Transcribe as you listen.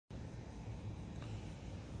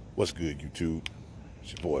What's good, YouTube?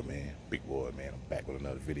 It's your boy, man. Big boy, man. I'm back with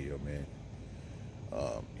another video, man.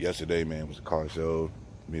 Yesterday, man, was a car show.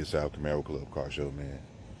 Mid-South Camaro Club car show, man.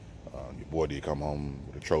 Your boy did come home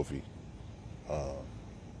with a trophy. Got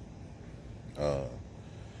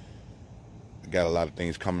a lot of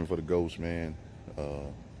things coming for the Ghost, man.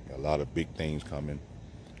 Got a lot of big things coming.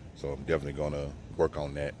 So I'm definitely gonna work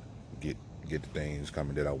on that. Get the things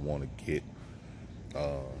coming that I want to get.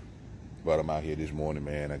 But I'm out here this morning,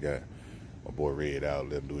 man. I got my boy Red out,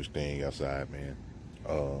 let him do his thing outside, man.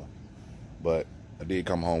 But I did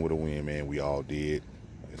come home with a win, man. We all did.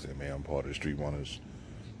 Like I said, man, I'm part of the Street Runners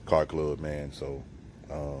car club, man. So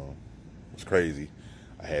it's crazy.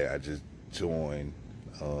 I just joined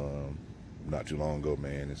not too long ago,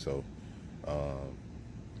 man, and so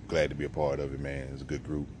glad to be a part of it, man. It's a good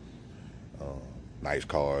group. Nice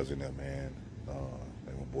cars in there, man.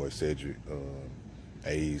 Like my boy Cedric,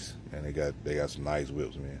 A's, and they got some nice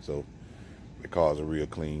whips, man. So the cars are real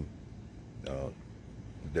clean.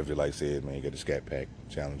 Definitely, like I said, man, you got the Scat Pack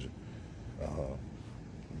Challenger.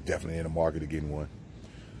 Definitely in the market of getting one.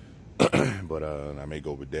 But I may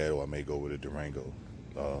go with that, or I may go with a Durango.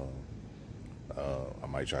 I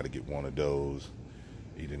might try to get one of those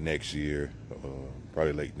either next year,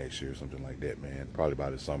 probably late next year, something like that, man. Probably by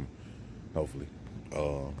the summer, hopefully.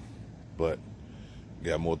 But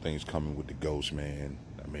got more things coming with the Ghost, man.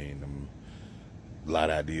 I mean, a lot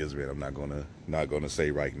of ideas, man. I'm not gonna say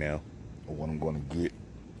right now or what I'm gonna get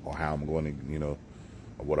or how I'm gonna, or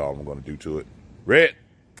what all I'm gonna do to it. Red,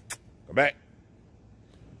 come back.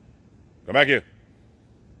 Come back here.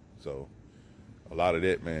 So a lot of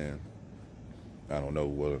that, man. I don't know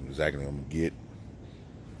what exactly I'm gonna get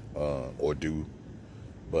or do,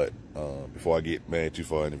 but before I get, man, too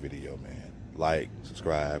far in the video, man, like,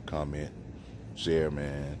 subscribe, comment, share,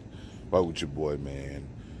 man. Fuck with your boy, man.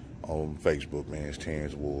 On Facebook, man, it's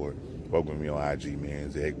Terrence Ward. Fuck with me on IG, man,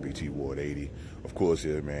 Zach BT Ward 80. Of course,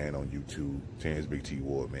 here, man, on YouTube, Terrence Big T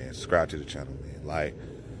Ward, man. Subscribe to the channel, man. Like,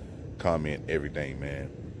 comment, everything, man.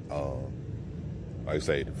 Like I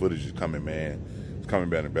say, the footage is coming, man. It's coming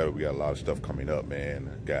better and better. We got a lot of stuff coming up, man.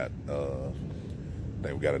 I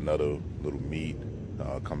think we got another little meet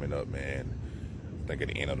coming up, man. I think at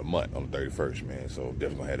the end of the month on the 31st, man. So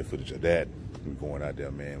definitely gonna have the footage of that. We're going out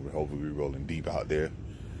there, man. Hopefully we're rolling deep out there.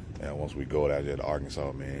 And once we go out there to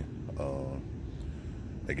Arkansas, man,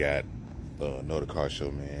 they got another car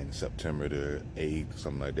show, man, September the 8th,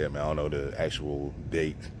 something like that, man. I don't know the actual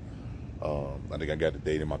date. I think I got the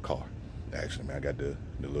date in my car. Actually, man, I got the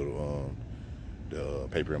little the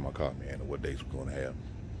paper in my car, man, of what dates we're gonna have.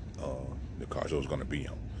 The car show is gonna be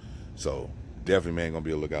on. So definitely, man, gonna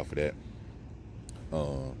be a lookout for that.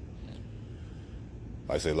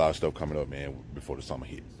 Like I say, a lot of stuff coming up, man, before the summer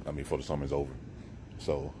hits. I mean, before the summer's over.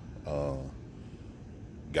 So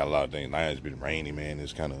got a lot of things. Now it's been rainy, man.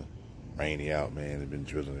 It's kind of rainy out, man. It's been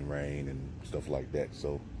drizzling rain and stuff like that.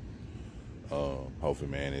 So hopefully,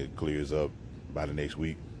 man, it clears up by the next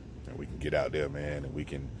week and we can get out there, man, and we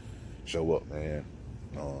can show up, man.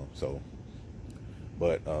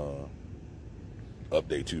 But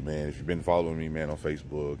update too, man. If you've been following me, man, on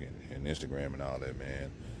Facebook and Instagram and all that, man,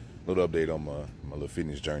 little update on my little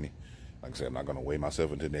fitness journey. Like I said, I'm not gonna weigh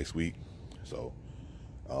myself until next week. So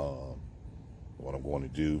what I'm going to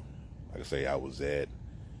do, like I say, I was at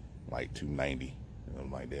like 290, something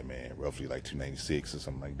like that, man, roughly like 296 or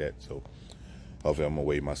something like that. So hopefully I'm gonna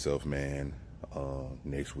weigh myself, man,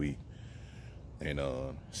 next week and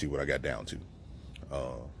see what I got down to.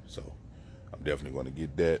 So I'm definitely going to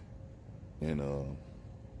get that. And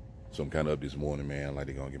so I'm kind of up this morning, man. Like,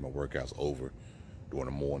 they're going to get my workouts over during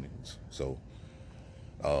the mornings. So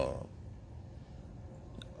other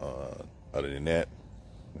than that,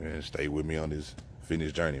 man, stay with me on this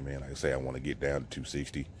fitness journey, man. Like I say, I want to get down to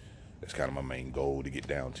 260. That's kind of my main goal to get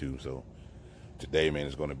down to. So today, man,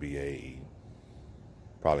 is going to be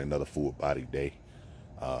probably another full body day.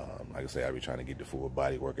 Like I say, I'll be trying to get the full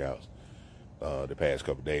body workouts. The past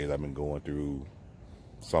couple days, I've been going through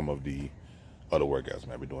some of the other workouts,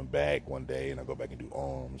 man. I've been doing back one day, and I go back and do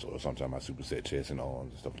arms, or sometimes I superset chest and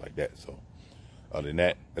arms and stuff like that. So other than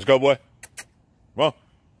that, let's go, boy. Come on.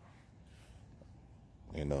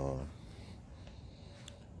 And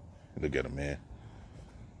look at him, man.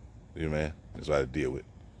 Yeah, man. That's what I deal with,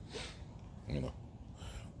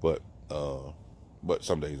 But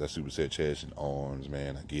some days I superset chest and arms,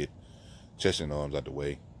 man. I get chest and arms out the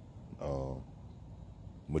way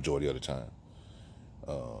majority of the time.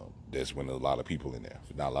 That's when there's a lot of people in there.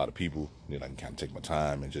 If not a lot of people, then I can kind of take my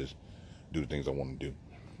time and just do the things I want to do.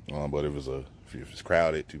 But if it's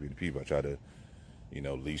crowded, too many people, I try to,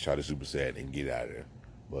 at least try to superset and get out of there.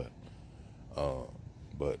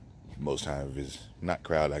 But most times, if it's not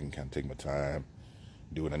crowded, I can kind of take my time,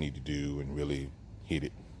 do what I need to do, and really hit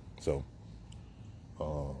it. So,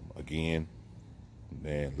 again,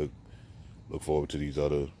 man, look forward to these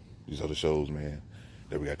other shows, man,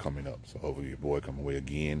 that we got coming up. So hopefully your boy come away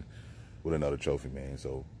again with another trophy, man.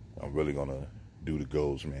 So I'm really gonna do the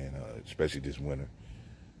goals, man, especially this winter.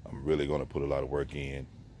 I'm really gonna put a lot of work in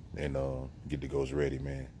and get the goals ready,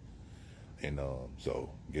 man. And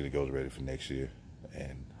so get the goals ready for next year,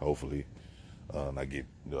 and hopefully I get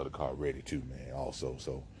the other car ready too, man. Also,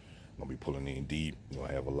 so I'm gonna be pulling in deep. We're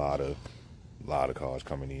gonna have a lot of cars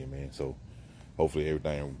coming in, man. So hopefully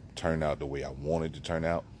everything turned out the way I wanted to turn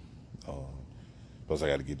out. Plus I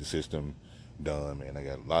got to get the system done, man. I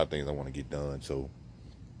got a lot of things I want to get done. So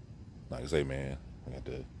like I say, man, I got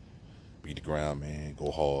to beat the ground, man. Go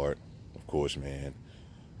hard, of course, man.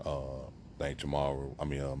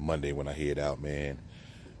 Monday when I head out, man,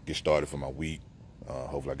 get started for my week.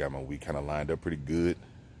 Hopefully I got my week kind of lined up pretty good.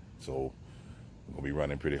 So I'm gonna be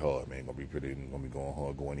running pretty hard, man. Gonna be going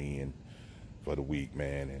hard going in for the week,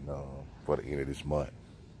 man, and for the end of this month,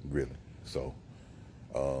 really. So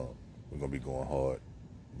we're gonna be going hard,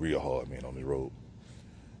 real hard, man, on the road.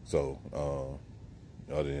 So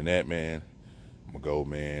other than that, man, I'm gonna go,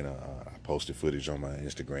 man. I posted footage on my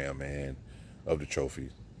Instagram, man, of the trophy.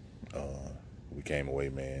 We came away,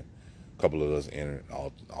 man. A couple of us entered.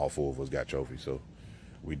 All four of us got trophies, so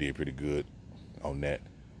we did pretty good on that.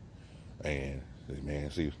 And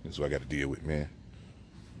man, see, this is what I got to deal with, man.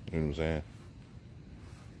 You know what I'm saying?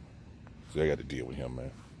 So I got to deal with him,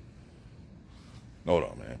 man. Hold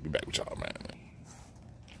on, man. Be back with y'all, man.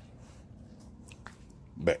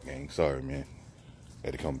 Back, gang. Sorry, man.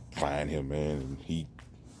 Had to come find him, man. And he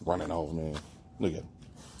running off, man. Look at him.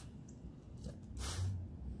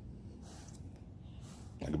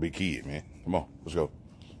 Like a big kid, man. Come on, let's go.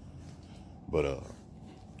 But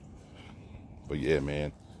yeah,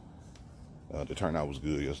 man. The turnout was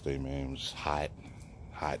good yesterday, man. It was hot.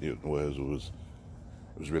 It was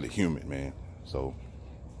really humid, man. So,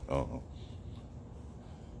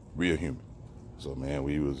 real humid. So, man,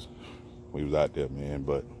 we was out there, man.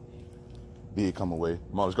 But did come away.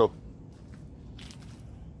 Come on, let's go.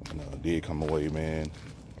 And did come away, man,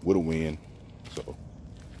 with a win. So,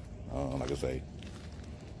 like I say,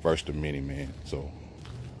 first of many, man. So,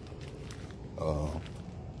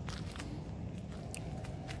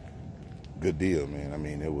 good deal, man. I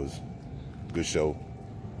mean, it was a good show.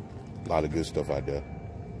 A lot of good stuff out there.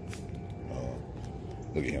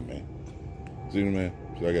 Look at him, man. See him, man?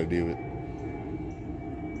 So I got to deal with.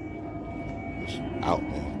 It's out,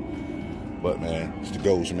 man. But, man, it's the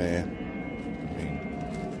ghost, man. I mean,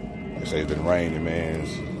 like I say, it's been raining, man.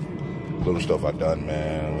 It's little stuff I done,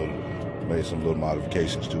 man. Made some little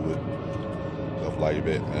modifications to it. Stuff like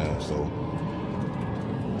that, man. So,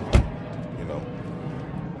 you know,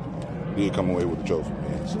 did come away with the trophy,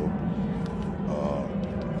 man. So,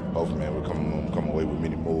 hopefully, man, we'll come away with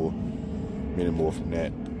many more from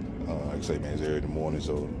that. Like I say, man, it's early in the morning,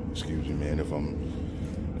 so excuse me, man, if I'm,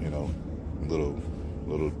 you know, a little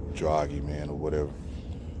droggy, man, or whatever.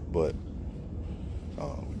 But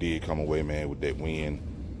we did come away, man, with that win.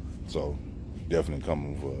 So definitely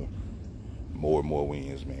coming for more and more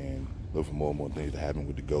wins, man. Look for more and more things to happen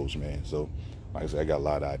with the Ghost, man. So, like I said, I got a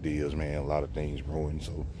lot of ideas, man, a lot of things brewing.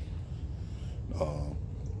 So,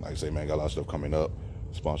 like I say, man, got a lot of stuff coming up,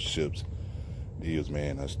 sponsorships, deals,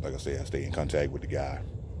 man. Like I say, I stay in contact with the guy.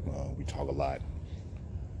 We talk a lot.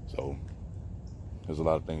 So, there's a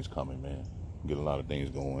lot of things coming, man. Get a lot of things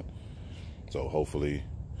going. So, hopefully,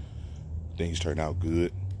 things turn out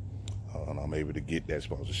good. And I'm able to get that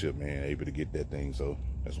sponsorship, man, able to get that thing. So,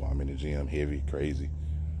 that's why I'm in the gym, heavy, crazy.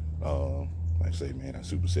 Like I say, man, I'm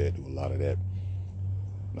super sad to do a lot of that.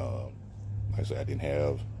 Like I say, I didn't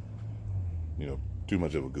have, you know, too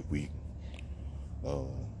much of a good week.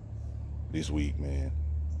 This week, man,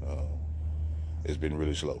 it's been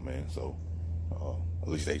really slow, man. So, at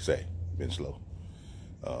least they say, been slow.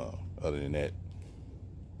 Other than that,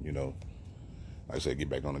 you know, like I said, get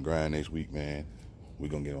back on the grind next week, man. We're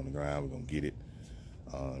going to get on the grind. We're going to get it.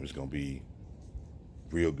 It's going to be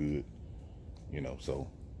real good, you know. So,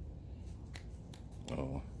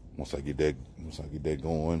 once I get that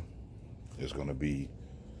going, it's going to be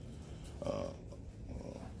a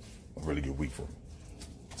really good week for me.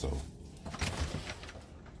 So,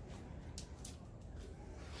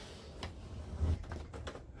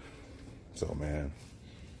 man,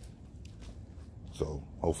 so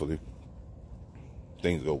hopefully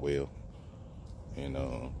things go well, and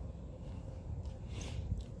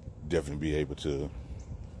definitely be able to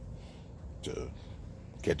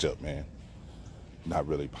catch up, man. Not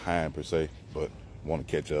really behind per se, but want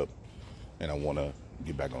to catch up, and I want to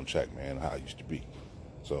get back on track, man, how I used to be.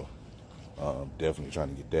 So definitely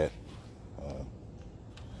trying to get that.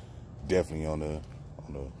 Definitely on the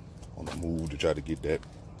move to try to get that.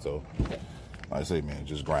 So like I say, man,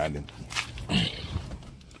 just grinding.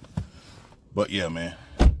 But yeah, man,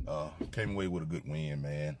 came away with a good win,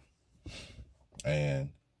 man, and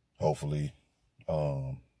hopefully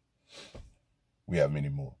we have many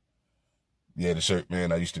more. Yeah, the shirt,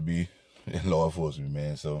 man, I used to be in law enforcement,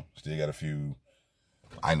 man, so still got a few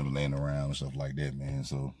items laying around and stuff like that, man.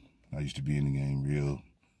 So I used to be in the game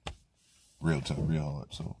real tough, real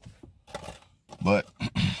hard. So, but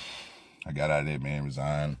I got out of there, man,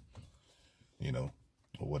 resigned, you know,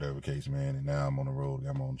 or whatever case, man. And now I'm on the road,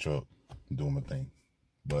 I'm on the truck, doing my thing.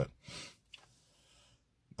 But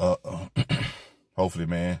hopefully,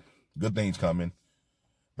 man, good things coming,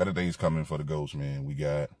 better things coming for the Ghost, man.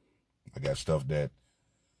 I got stuff that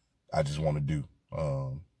I just want to do.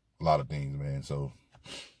 A lot of things, man. So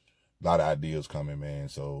a lot of ideas coming, man.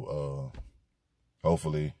 So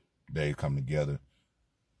hopefully they come together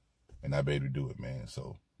and I be able to do it, man.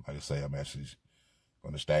 So like I say, I'm actually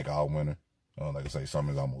going to stack all winter. Like I say,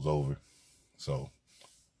 summer's almost over. So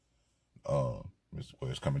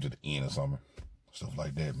it's coming to the end of summer, stuff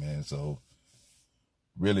like that, man. So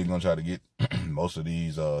really gonna try to get most of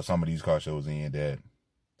these, some of these car shows in that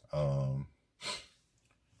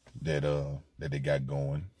they got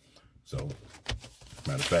going. So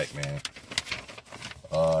matter of fact, man,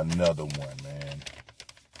 another one, man.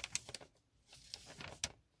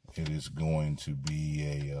 It is going to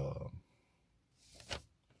be a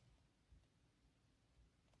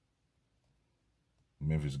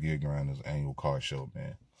Memphis Gear Grinders annual car show,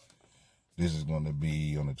 man. This is going to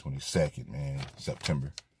be on the 22nd, man,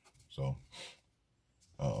 September. So,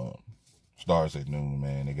 starts at noon,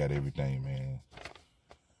 man. They got everything, man.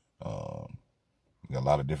 Got a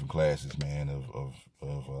lot of different classes, man, of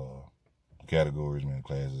categories, man.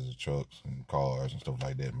 Classes of trucks and cars and stuff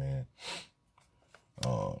like that, man.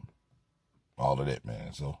 All of that,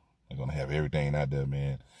 man. So they're gonna have everything out there,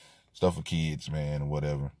 man. Stuff for kids, man, or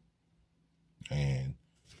whatever. And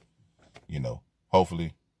you know,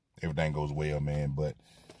 hopefully everything goes well, man. But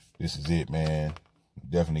this is it, man.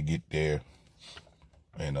 Definitely get there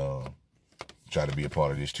and try to be a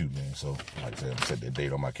part of this too, man. So like I said, I'm set that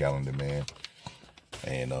date on my calendar, man.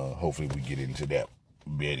 And hopefully we get into that,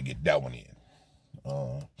 be able to get that one in.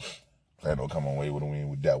 Plan on come away with a win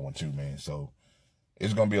with that one too, man. So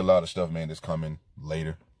it's gonna be a lot of stuff, man, that's coming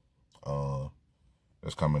later.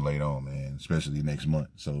 That's coming later on, man, especially next month.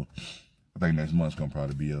 So I think next month's gonna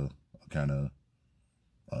probably be a kind of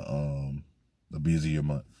a busier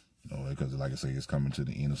month, you know, because like I say, it's coming to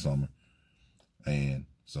the end of summer, and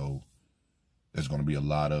so there's gonna be a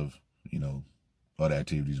lot of, you know, other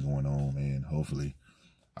activities going on, man. Hopefully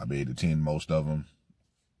I'll be able to attend most of them.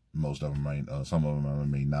 Most of them might, some of them I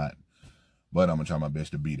may not, but I'm gonna try my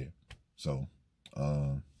best to be there. So,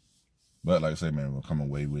 but like I said, man, we'll come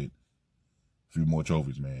away with a few more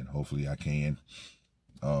trophies, man. Hopefully I can.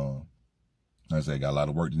 Like I said, I got a lot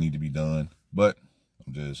of work that need to be done, but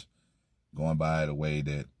I'm just going by it the way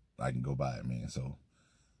that I can go by it, man. So,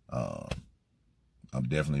 I'm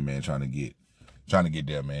definitely, man, trying to get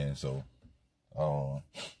there, man. So,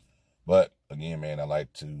 but again, man, I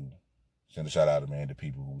like to send a shout out, man, to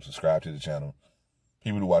people who subscribe to the channel,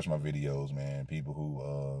 people who watch my videos, man, people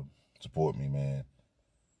who support me, man.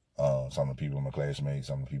 Some of the people in my classmates,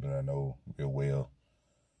 some of the people that I know real well.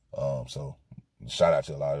 So shout out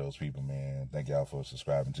to a lot of those people, man. Thank y'all for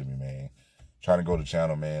subscribing to me, man. Trying to grow the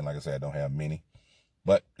channel, man. Like I said, I don't have many,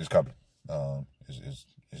 but it's coming.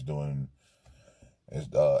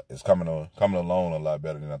 It's coming along a lot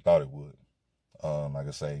better than I thought it would. Like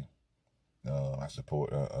I say, I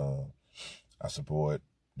support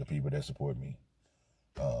the people that support me.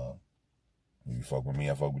 If you fuck with me,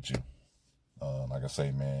 I fuck with you. Like I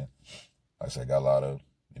say, man, like I say, got a lot of,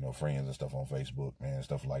 you know, friends and stuff on Facebook, man,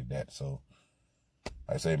 stuff like that. So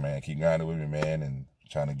like I say, man, keep grinding with me, man, and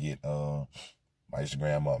trying to get my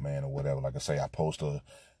Instagram up, man, or whatever. Like I say, I post a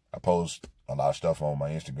lot of stuff on my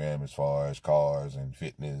Instagram as far as cars and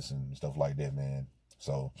fitness and stuff like that, man.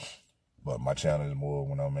 So, but my channel is more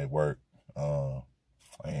when I'm at work,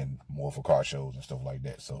 and more for car shows and stuff like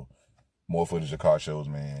that. So more footage of car shows,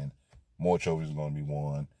 man. More trophies are going to be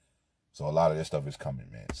won. So a lot of this stuff is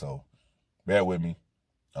coming, man. So bear with me.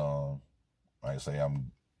 Like I say,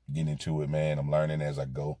 I'm getting into it, man. I'm learning as I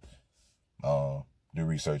go. Do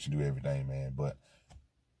research and do everything, man. But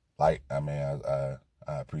like, I mean, I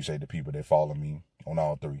appreciate the people that follow me on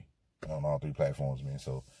all three platforms, man.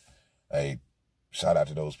 So, hey, shout out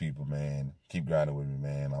to those people, man. Keep grinding with me,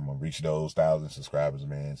 man. I'm gonna reach those 1,000 subscribers,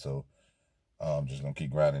 man. So I'm just gonna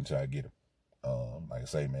keep grinding until I get them. Like I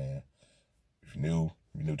say, man, if you're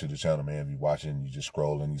new to the channel, man, if you're watching, you just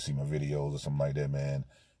scrolling, you see my videos or something like that, man,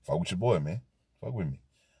 fuck with your boy, man. Fuck with me.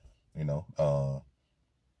 You know, a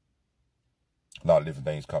lot of different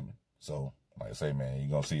things coming. So, like I say, man, you're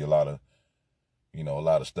gonna see a lot of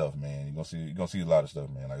stuff, man. You're gonna see a lot of stuff,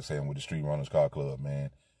 man. Like I say, I'm with the Street Runners Car Club, man.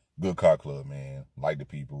 Good car club, man. Like the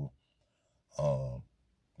people.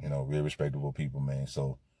 Real respectable people, man.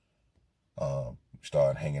 So,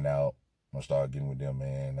 start hanging out. I start getting with them,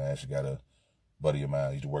 man. I actually got a buddy of mine.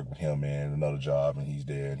 I used to work with him, man, another job, and he's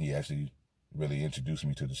there, and he actually really introduced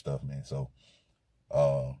me to the stuff, man. So,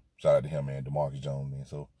 shout out to him, man, DeMarcus Jones, man.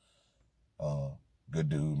 So, good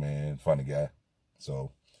dude, man, funny guy.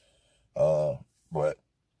 So, but,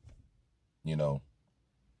 you know,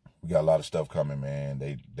 we got a lot of stuff coming, man.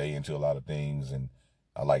 They into a lot of things, and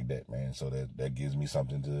I like that, man. So that gives me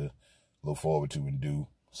something to look forward to and do.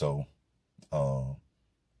 So, we'll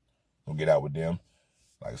get out with them.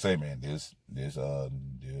 Like I say, man, this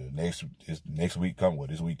next week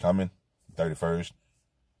this week coming, 31st,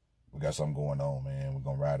 we got something going on, man. We're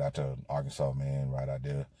gonna ride out to Arkansas, man. Right out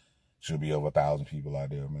there. Should be over 1,000 people out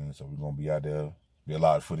there, man. So we're gonna be out there. Be a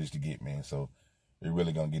lot of footage to get, man. So we're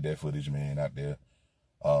really gonna get that footage, man, out there.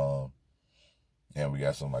 And we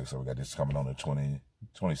got some, like I said, we got this coming on the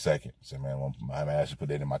 22nd. So, man, I actually put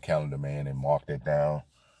that in my calendar, man, and mark that down.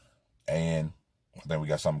 And I think we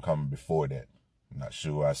got something coming before that. I'm not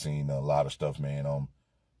sure. I seen a lot of stuff, man, on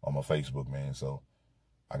my Facebook, man. So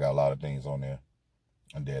I got a lot of things on there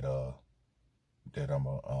and that I'm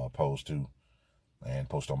gonna post to and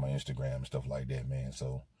post on my Instagram and stuff like that, man.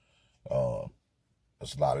 So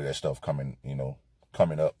there's a lot of that stuff coming up,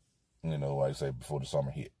 like I say, before the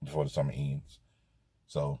summer ends.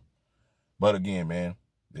 So, but again, man,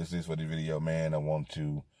 this is for the video, man. I want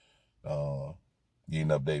to get an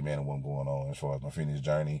update, man, on what's going on as far as my fitness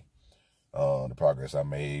journey, the progress I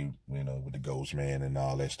made, with the Ghost, man, and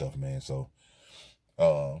all that stuff, man. So,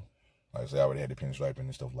 like I said, I already had the pinstriping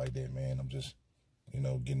and stuff like that, man. I'm just,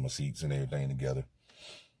 getting my seats and everything together,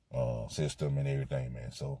 system and everything,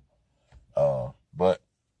 man. So, but,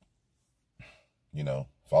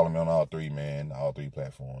 follow me on all three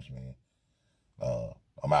platforms, man.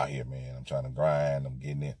 I'm out here, man. I'm trying to grind. I'm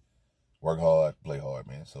getting it. Work hard, play hard,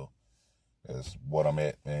 man. So that's what I'm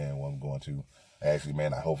at, man, what I'm going to. Actually,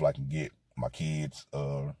 man, I hopefully I can get my kids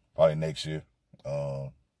probably next year.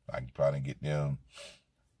 I can probably get them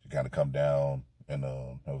to kind of come down and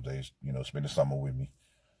hope they, spend the summer with me.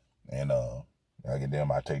 And I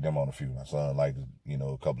take them on a few. My son liked it,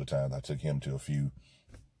 a couple of times. I took him to a few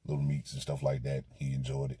little meets and stuff like that. He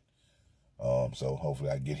enjoyed it. So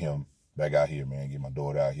hopefully I get him back out here, man. Get my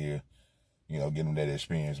daughter out here, get them that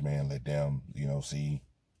experience, man. Let them, see,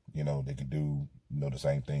 they can do, the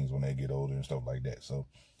same things when they get older and stuff like that. So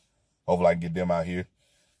hopefully I can get them out here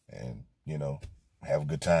and, have a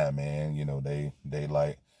good time, man. They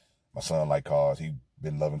like, my son like cars. He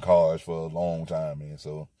been loving cars for a long time, man.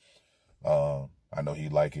 So I know he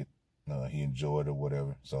like it. He enjoyed it or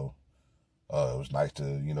whatever. So it was nice to,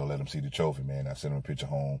 let him see the trophy, man. I sent him a picture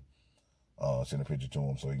home. Send a picture to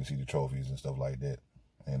him so he can see the trophies and stuff like that.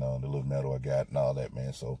 And the little medal I got and all that,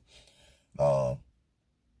 man. So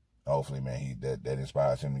hopefully, man, that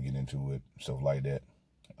inspires him to get into it, stuff like that.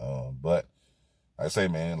 But like I say,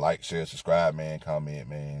 man, like, share, subscribe, man, comment,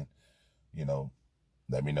 man.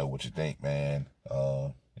 Let me know what you think, man.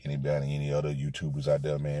 Any other YouTubers out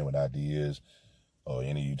there, man, with ideas, or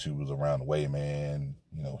any YouTubers around the way, man,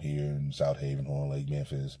 here in South Haven, Horn Lake,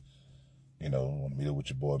 Memphis, want to meet up with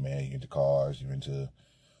your boy, man. You're into cars, you're into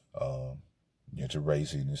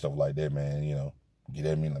racing and stuff like that, man. Get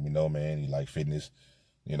at me, let me know, man. You like fitness,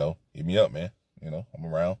 hit me up, man. I'm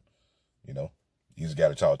around, you just got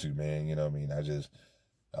to talk to, man. You know what I mean?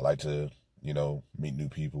 I like to, meet new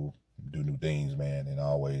people, do new things, man, and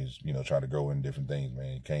always, try to grow in different things,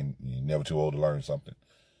 man. You're never too old to learn something.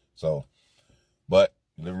 So, but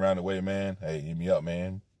living around the way, man. Hey, hit me up,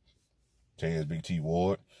 man. Terrence Big T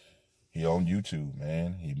Ward. He on YouTube,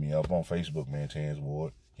 man. Hit me up on Facebook, man, Terrence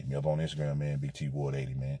Ward. Hit me up on Instagram, man, Big T Ward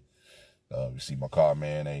 80, man. You see my car,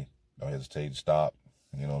 man, hey, don't hesitate to stop,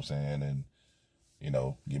 you know what I'm saying, and,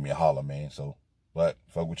 give me a holler, man. So, but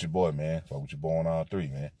fuck with your boy, man. Fuck with your boy on all three,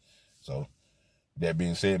 man. So, that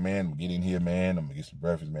being said, man, I'm gonna get in here, man. I'm gonna get some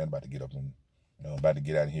breakfast, man. I'm about to get up and, about to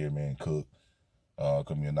get out of here, man, cook.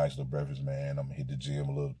 Cook me a nice little breakfast, man. I'm gonna hit the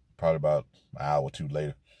gym probably about an hour or two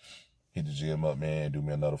later. Hit the gym up, man. Do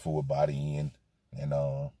me another full body in, and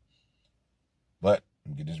but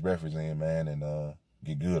get this breakfast in, man, and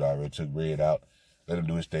get good. I already took Red out. let him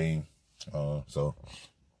do his thing. So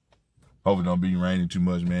hopefully don't be raining too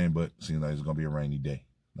much, man, but seems like it's gonna be a rainy day.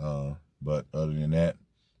 But other than that,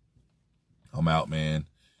 I'm out, man.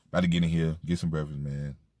 About to get in here, get some breakfast,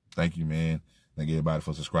 man. Thank you, man. Thank everybody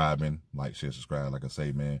for subscribing. Like, share, subscribe. Like I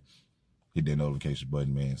say, man, hit that notification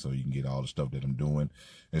button, man, so you can get all the stuff that I'm doing,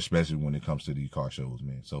 especially when it comes to these car shows,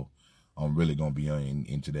 man. So I'm really going to be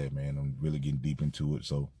into that, man. I'm really getting deep into it.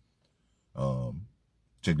 So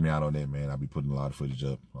check me out on that, man. I'll be putting a lot of footage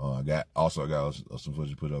up. I got some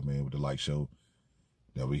footage put up, man, with the Like show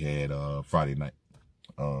that we had Friday night.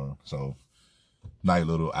 So nice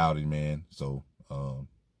little outing, man. So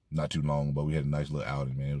not too long, but we had a nice little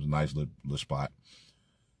outing, man. It was a nice little spot.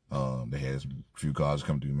 They had a few cars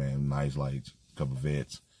come through, man. Nice lights, a couple of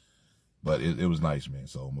vets. But it was nice, man.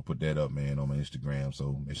 So I'm going to put that up, man, on my Instagram.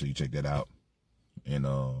 So make sure you check that out. And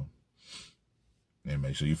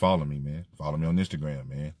make sure you follow me, man. Follow me on Instagram,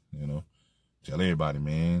 man. You know, tell everybody,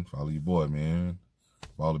 man. Follow your boy, man.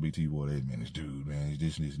 Follow the BT boy, man. This dude, man.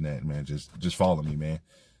 He's this and that, man. Just follow me, man.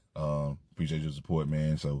 Appreciate your support,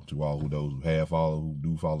 man. So to all those who have followed, who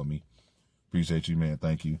do follow me, appreciate you, man.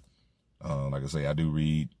 Thank you. Like I say, I do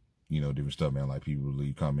read, you know, different stuff, man. Like people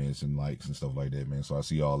leave comments and likes and stuff like that, man. So I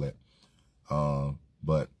see all that.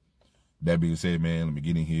 But that being said, man, let me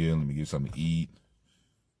get in here. Let me get something to eat.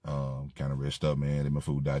 Kind of rest up, man. Let my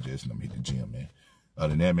food digest and I'm hitting the gym, man. Other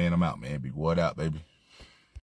than that, man, I'm out, man. Big word out, baby.